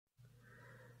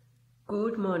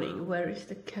Good morning. Where is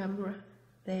the camera?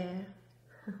 There.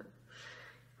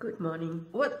 Good morning.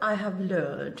 What I have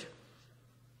learned.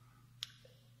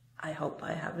 I hope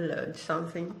I have learned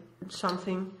something.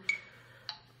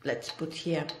 Let's put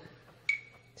here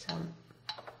some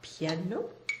piano.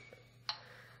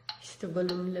 Is the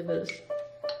volume levels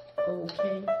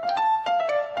okay?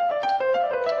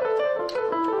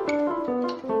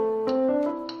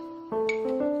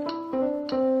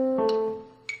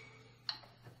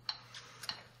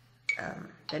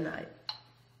 Then I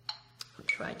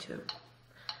try to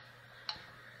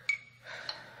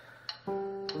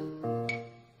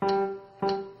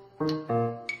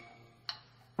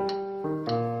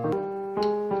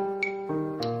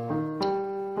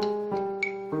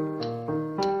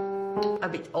a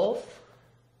bit off,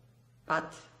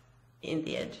 but in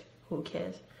the end, who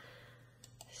cares?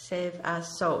 Save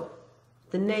as so.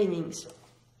 The namings,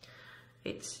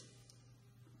 it's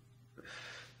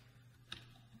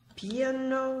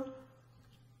piano.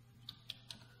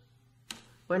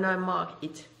 When I mark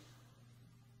it,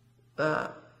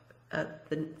 the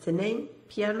name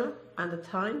piano and the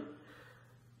time,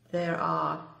 there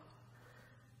are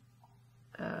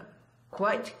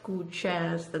quite good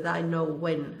chance that I know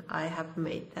when I have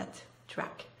made that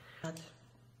track. But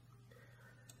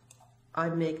I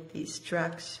make these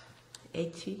tracks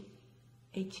 80%.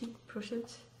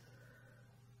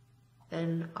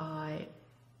 Then I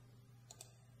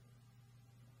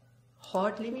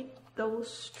hard limit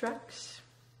those tracks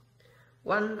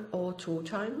 1 or 2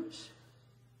 times.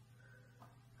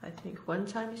 I think 1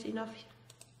 time is enough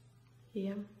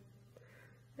here.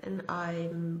 And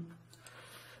I'm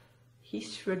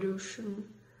his reduction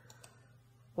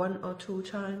 1 or 2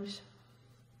 times.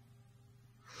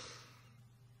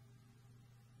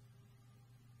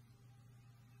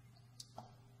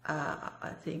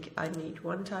 I think I need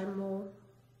 1 time more.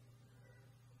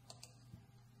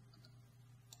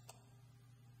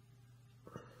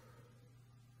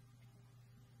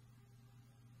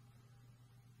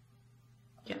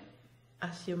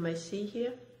 As you may see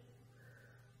here,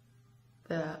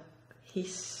 the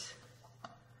hiss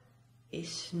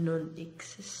is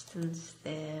non-existent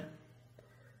there.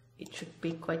 It should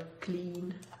be quite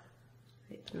clean.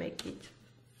 Let's make it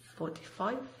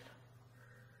 45.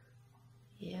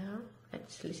 Yeah,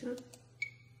 let's listen.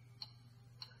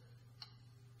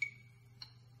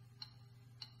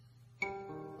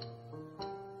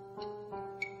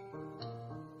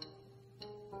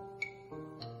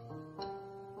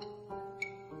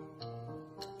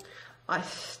 I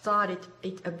started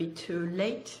it a bit too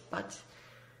late, but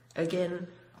again,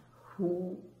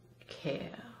 who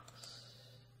cares?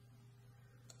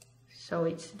 So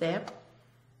it's there.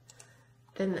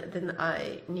 Then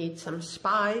I need some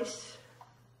spice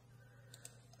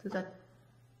to that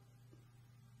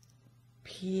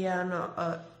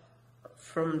piano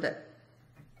from the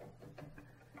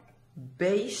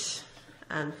bass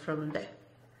and from the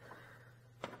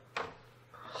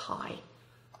high.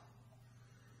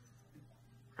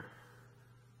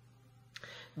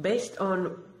 Based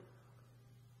on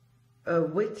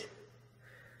which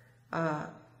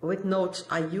notes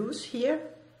I use here,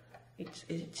 it's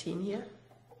in here.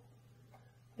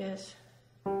 Yes.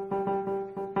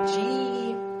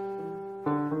 G,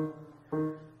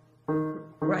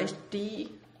 raised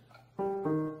D,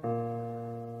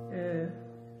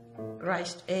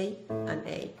 raised A, and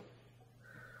A.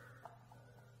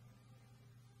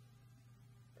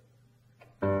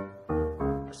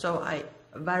 So I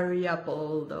vary up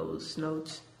all those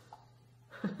notes.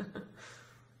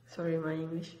 Sorry, my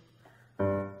English.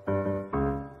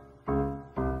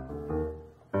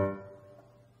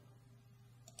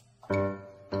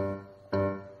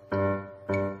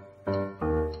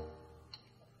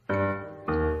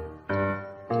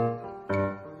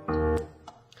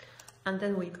 And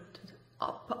then we go to the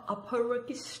upper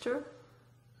register.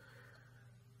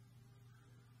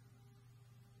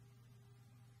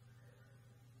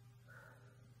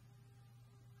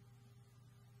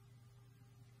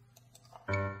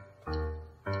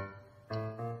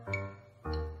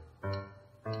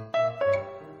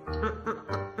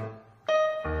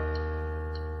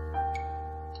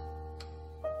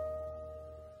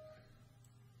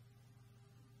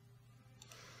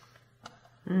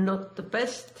 Not the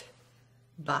best,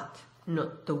 but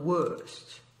not the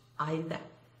worst either.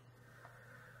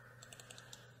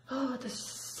 Oh, the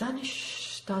sun is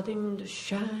starting to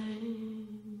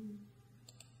shine.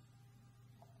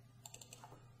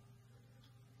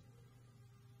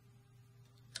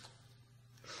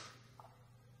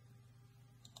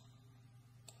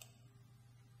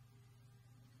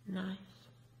 Nice.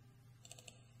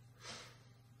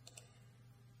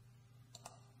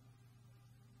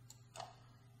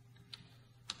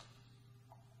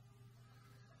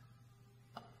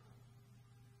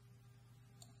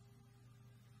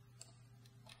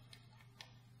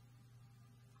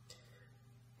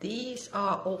 These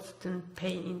are often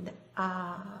pain in the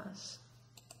ass,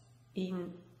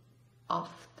 in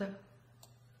after,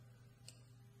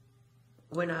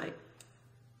 when I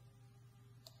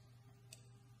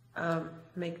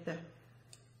make the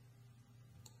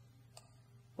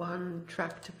one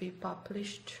track to be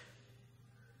published.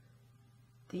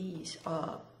 These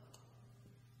are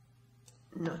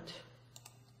not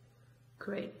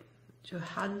great to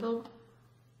handle,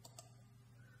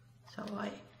 so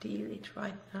I deal it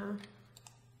right now.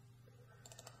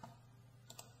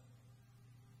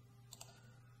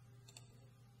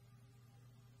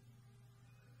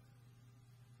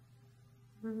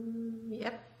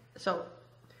 Yep, so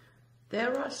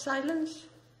there are silence,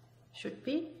 should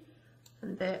be,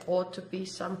 and there ought to be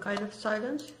some kind of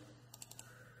silence.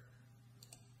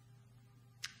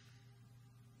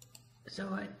 So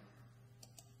I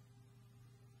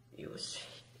use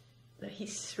the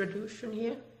hiss reduction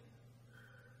here,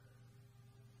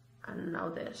 and now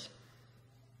there's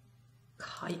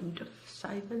kind of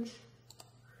silence.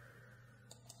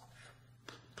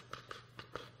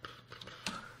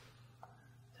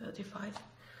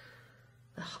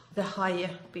 The higher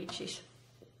pitches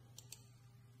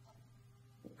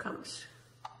comes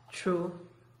through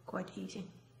quite easy.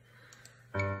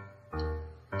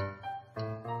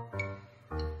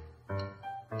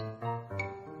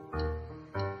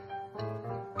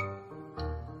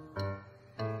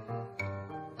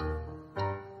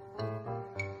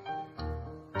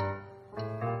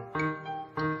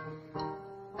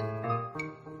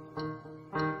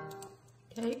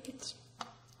 Okay, it's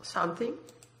something.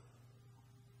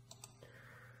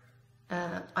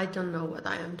 I don't know what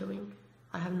I am doing.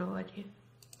 I have no idea.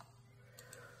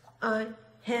 I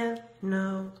have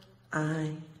no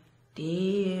idea.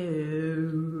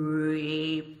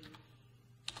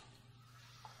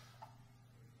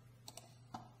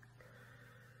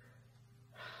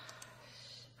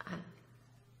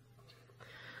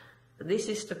 This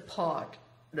is the part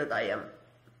that I am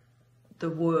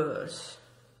the worst.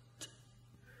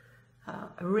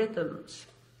 Rhythms.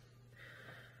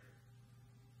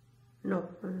 No.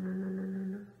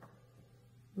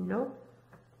 No.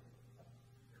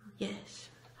 Yes,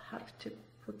 I have to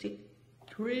put it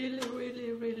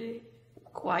really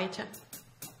quieter.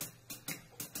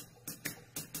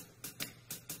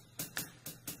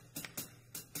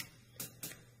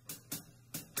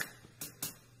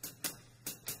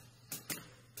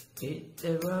 Hit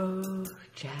the road,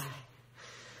 Jack.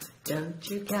 Don't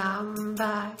you come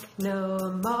back no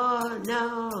more,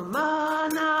 no more,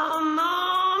 no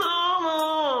more, no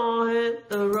more. Hit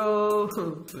the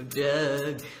road,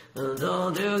 Jack.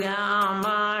 Don't you come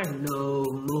back no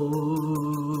more.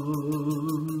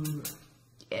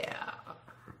 Yeah.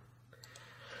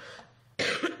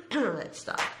 Let's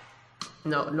start.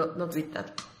 No, not with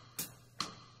that.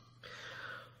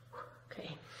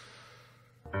 Okay.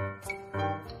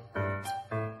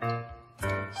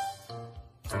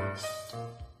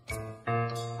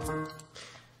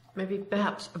 Maybe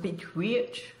perhaps a bit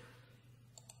weird,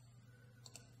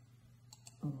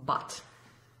 but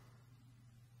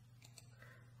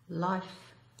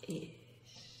life is.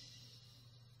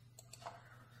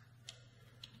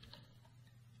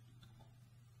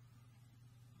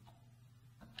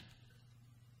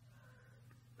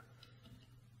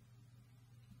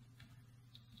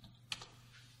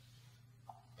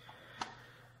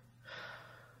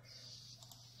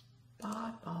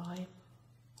 Bye bye.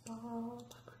 Bye bye.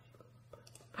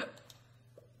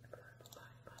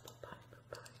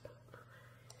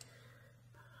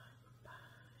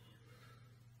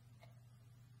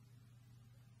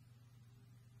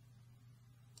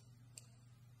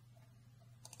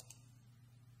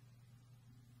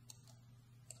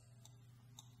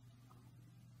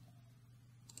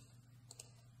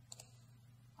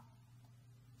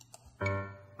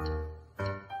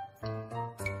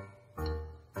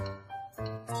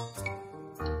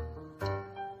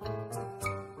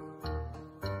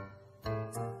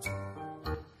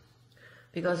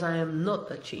 Because I am not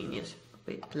a genius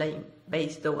with playing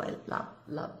bass, though I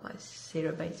love my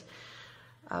zero bass.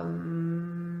 I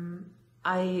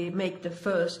make the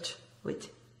first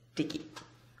with dicky,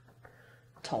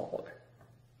 tall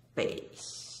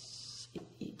bass.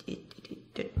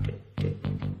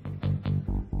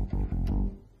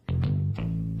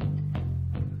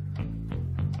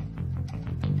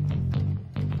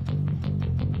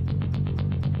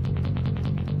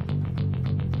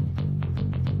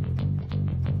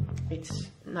 It's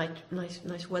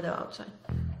nice weather outside.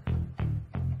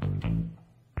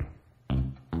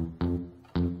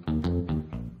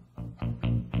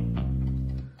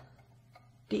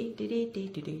 Dee dee dee dee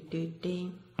dee dee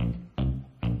dee.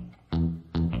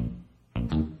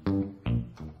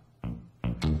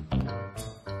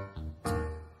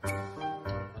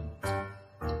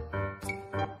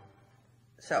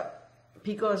 So,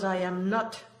 because I am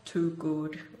not too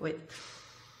good with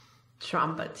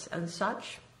trumpets and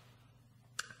such,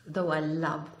 though I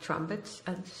love trumpets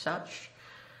and such,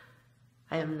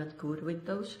 I am not good with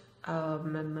those. I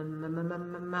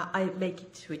make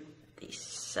it with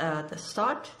this, the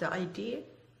start, the idea,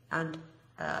 and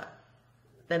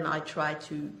then I try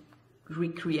to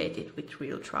recreate it with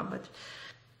real trumpet.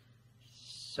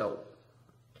 So,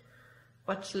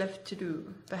 what's left to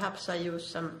do? Perhaps I use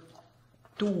some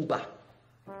tuba.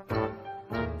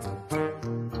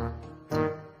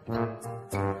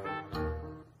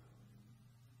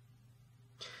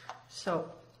 So,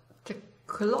 the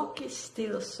clock is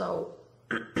still so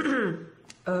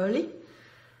early.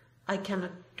 I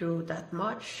cannot do that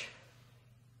much.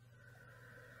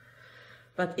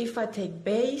 But if I take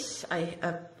bass, I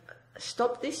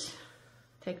stop this,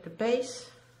 take the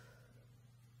bass.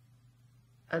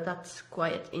 That's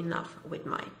quite enough with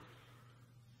my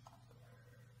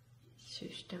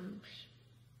systems.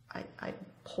 I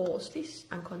pause this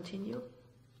and continue.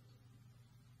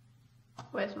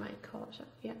 Where's my cursor?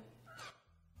 Yeah.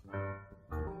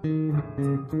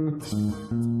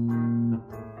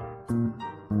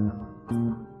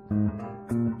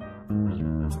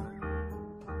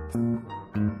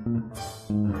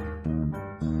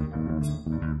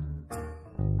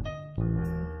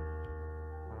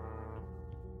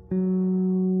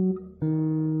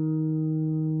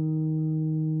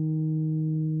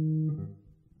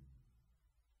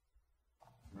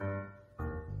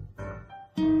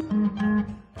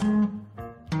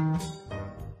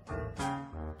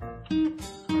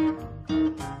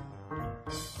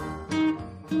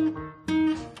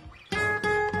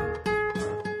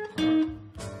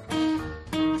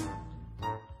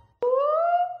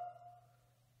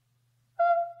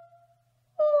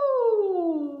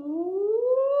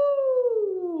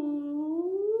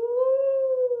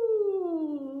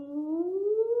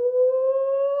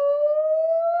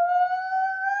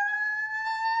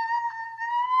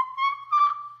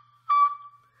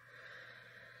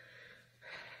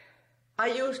 I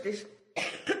use this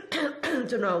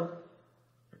to know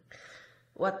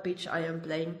what pitch I am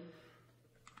playing.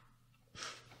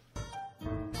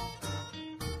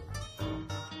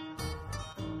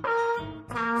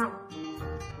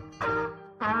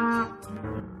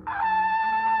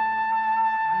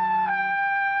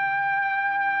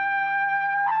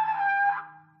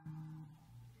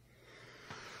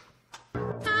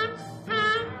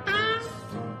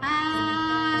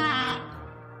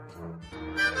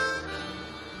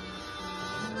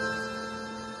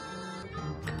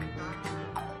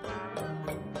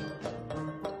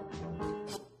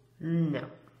 No,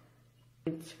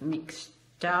 it's mixed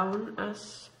down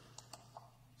as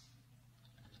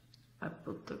I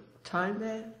put the time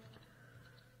there.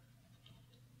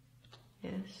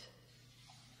 Yes.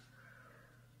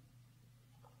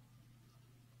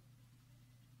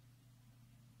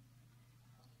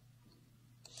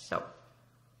 So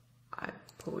I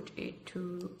put it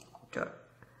to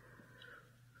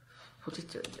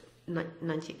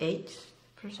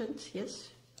 98%, yes.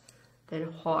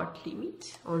 Then hard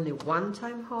limit, only one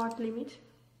time hard limit.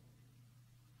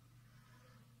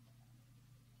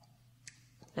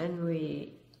 Then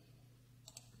we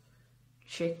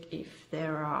check if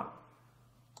there are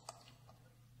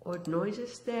odd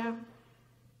noises there.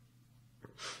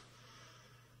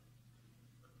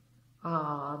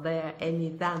 Are there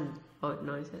any then odd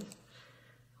noises?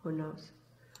 Who knows?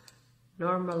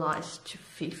 Normalize to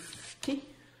 50,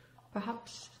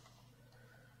 perhaps.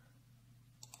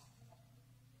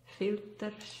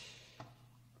 Filters,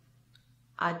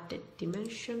 added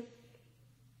dimension,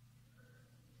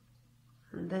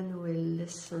 and then we'll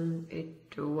listen it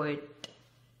to it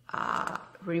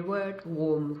reword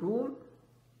warm room.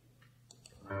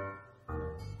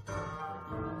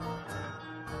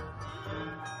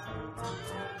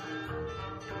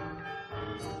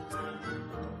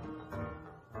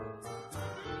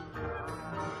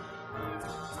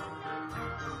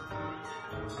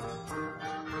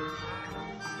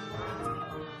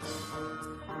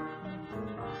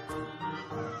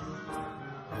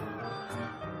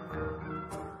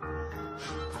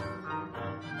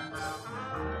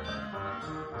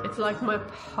 It's like my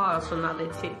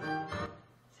personality.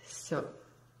 So,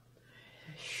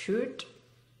 should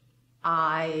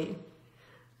I...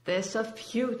 There's a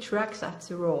few tracks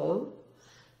after all.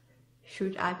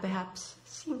 Should I perhaps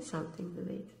sing something with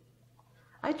it?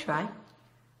 I try.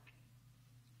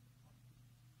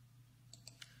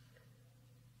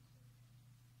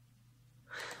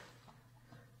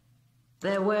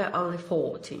 There were only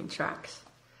 14 tracks.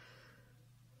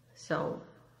 So...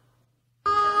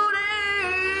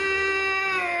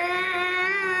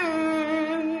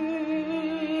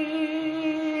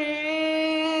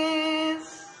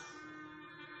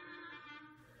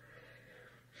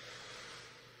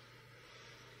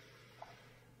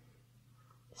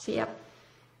 See ya.